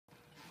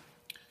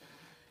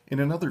In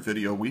another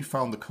video, we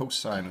found the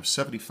cosine of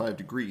 75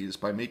 degrees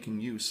by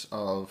making use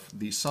of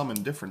the sum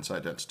and difference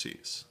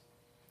identities.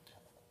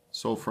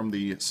 So from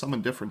the sum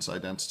and difference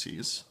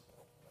identities,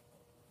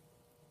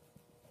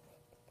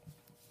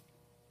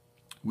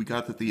 we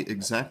got that the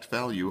exact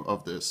value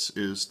of this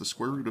is the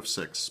square root of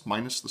 6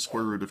 minus the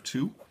square root of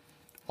 2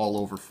 all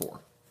over 4.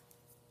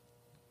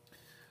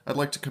 I'd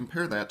like to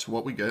compare that to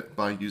what we get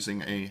by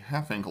using a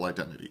half-angle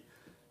identity.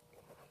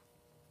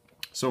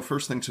 So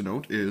first thing to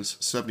note is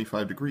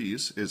 75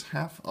 degrees is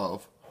half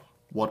of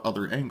what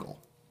other angle?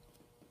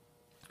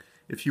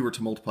 If you were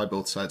to multiply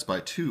both sides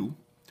by 2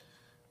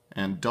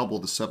 and double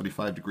the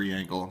 75 degree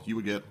angle, you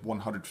would get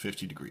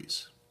 150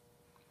 degrees.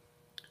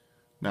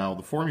 Now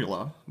the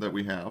formula that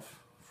we have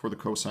for the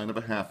cosine of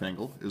a half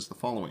angle is the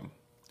following.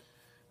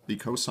 The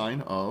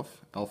cosine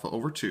of alpha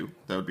over 2,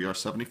 that would be our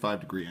 75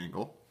 degree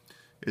angle,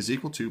 is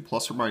equal to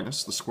plus or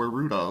minus the square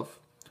root of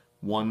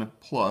 1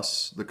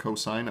 plus the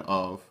cosine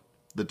of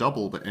the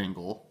doubled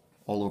angle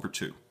all over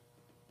 2.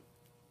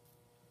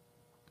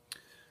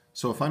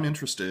 So if I'm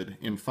interested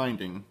in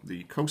finding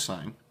the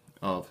cosine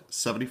of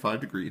 75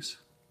 degrees,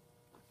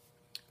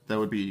 that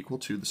would be equal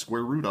to the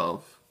square root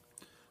of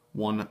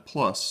 1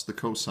 plus the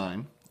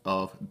cosine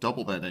of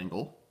double that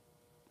angle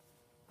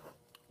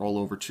all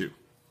over 2.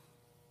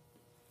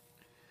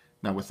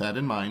 Now with that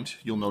in mind,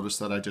 you'll notice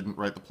that I didn't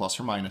write the plus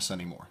or minus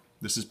anymore.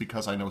 This is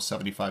because I know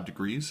 75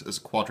 degrees is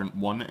a quadrant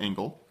 1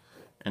 angle,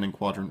 and in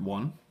quadrant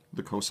 1,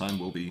 the cosine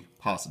will be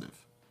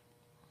positive.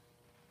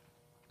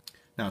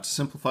 Now to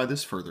simplify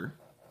this further,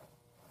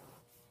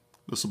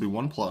 this will be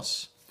 1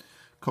 plus.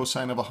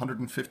 Cosine of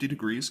 150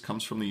 degrees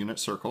comes from the unit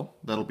circle.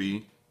 That'll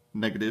be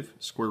negative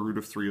square root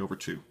of 3 over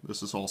 2.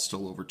 This is all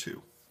still over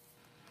 2.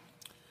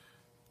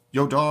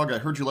 Yo dog, I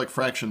heard you like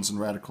fractions and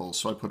radicals,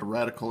 so I put a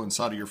radical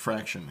inside of your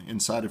fraction,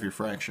 inside of your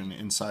fraction,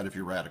 inside of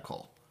your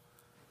radical.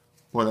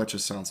 Boy, that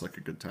just sounds like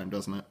a good time,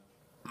 doesn't it?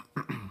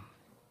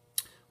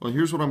 Well,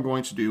 here's what I'm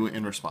going to do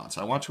in response.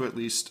 I want to at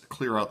least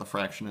clear out the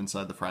fraction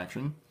inside the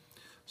fraction.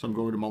 So I'm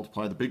going to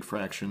multiply the big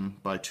fraction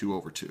by 2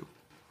 over 2.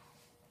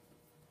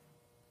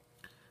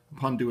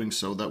 Upon doing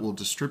so, that will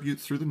distribute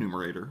through the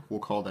numerator.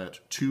 We'll call that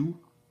 2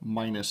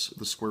 minus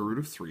the square root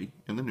of 3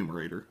 in the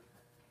numerator.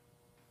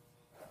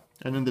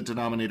 And in the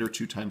denominator,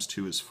 2 times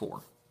 2 is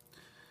 4.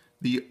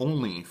 The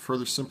only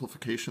further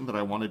simplification that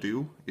I want to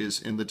do is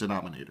in the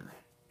denominator,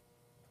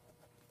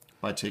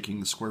 by taking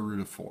the square root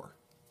of 4.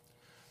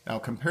 Now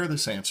compare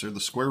this answer, the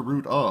square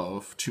root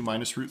of 2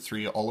 minus root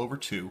 3 all over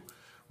 2,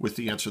 with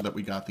the answer that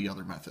we got the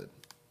other method.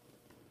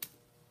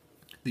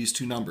 These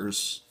two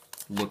numbers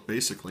look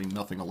basically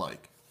nothing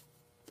alike.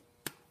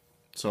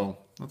 So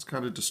that's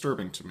kind of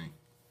disturbing to me.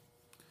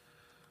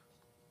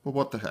 But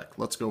what the heck,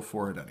 let's go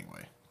for it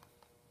anyway.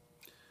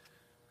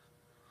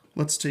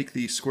 Let's take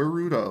the square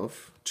root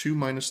of 2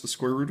 minus the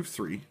square root of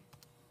 3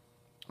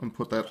 and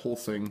put that whole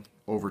thing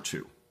over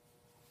 2.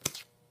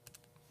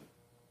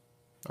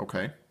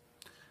 Okay.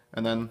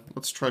 And then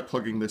let's try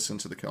plugging this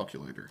into the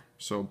calculator.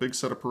 So big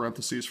set of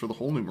parentheses for the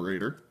whole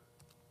numerator.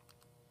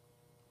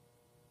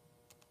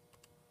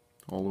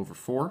 All over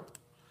 4.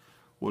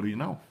 What do you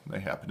know? They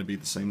happen to be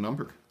the same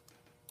number.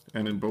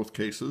 And in both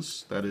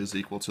cases, that is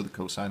equal to the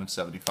cosine of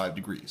 75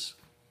 degrees.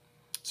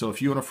 So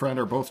if you and a friend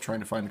are both trying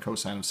to find the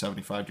cosine of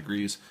 75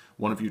 degrees,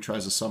 one of you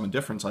tries a sum and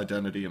difference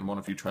identity and one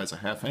of you tries a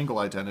half angle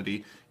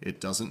identity, it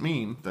doesn't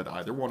mean that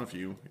either one of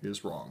you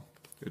is wrong.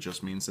 It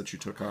just means that you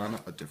took on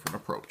a different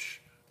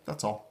approach.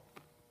 That's all.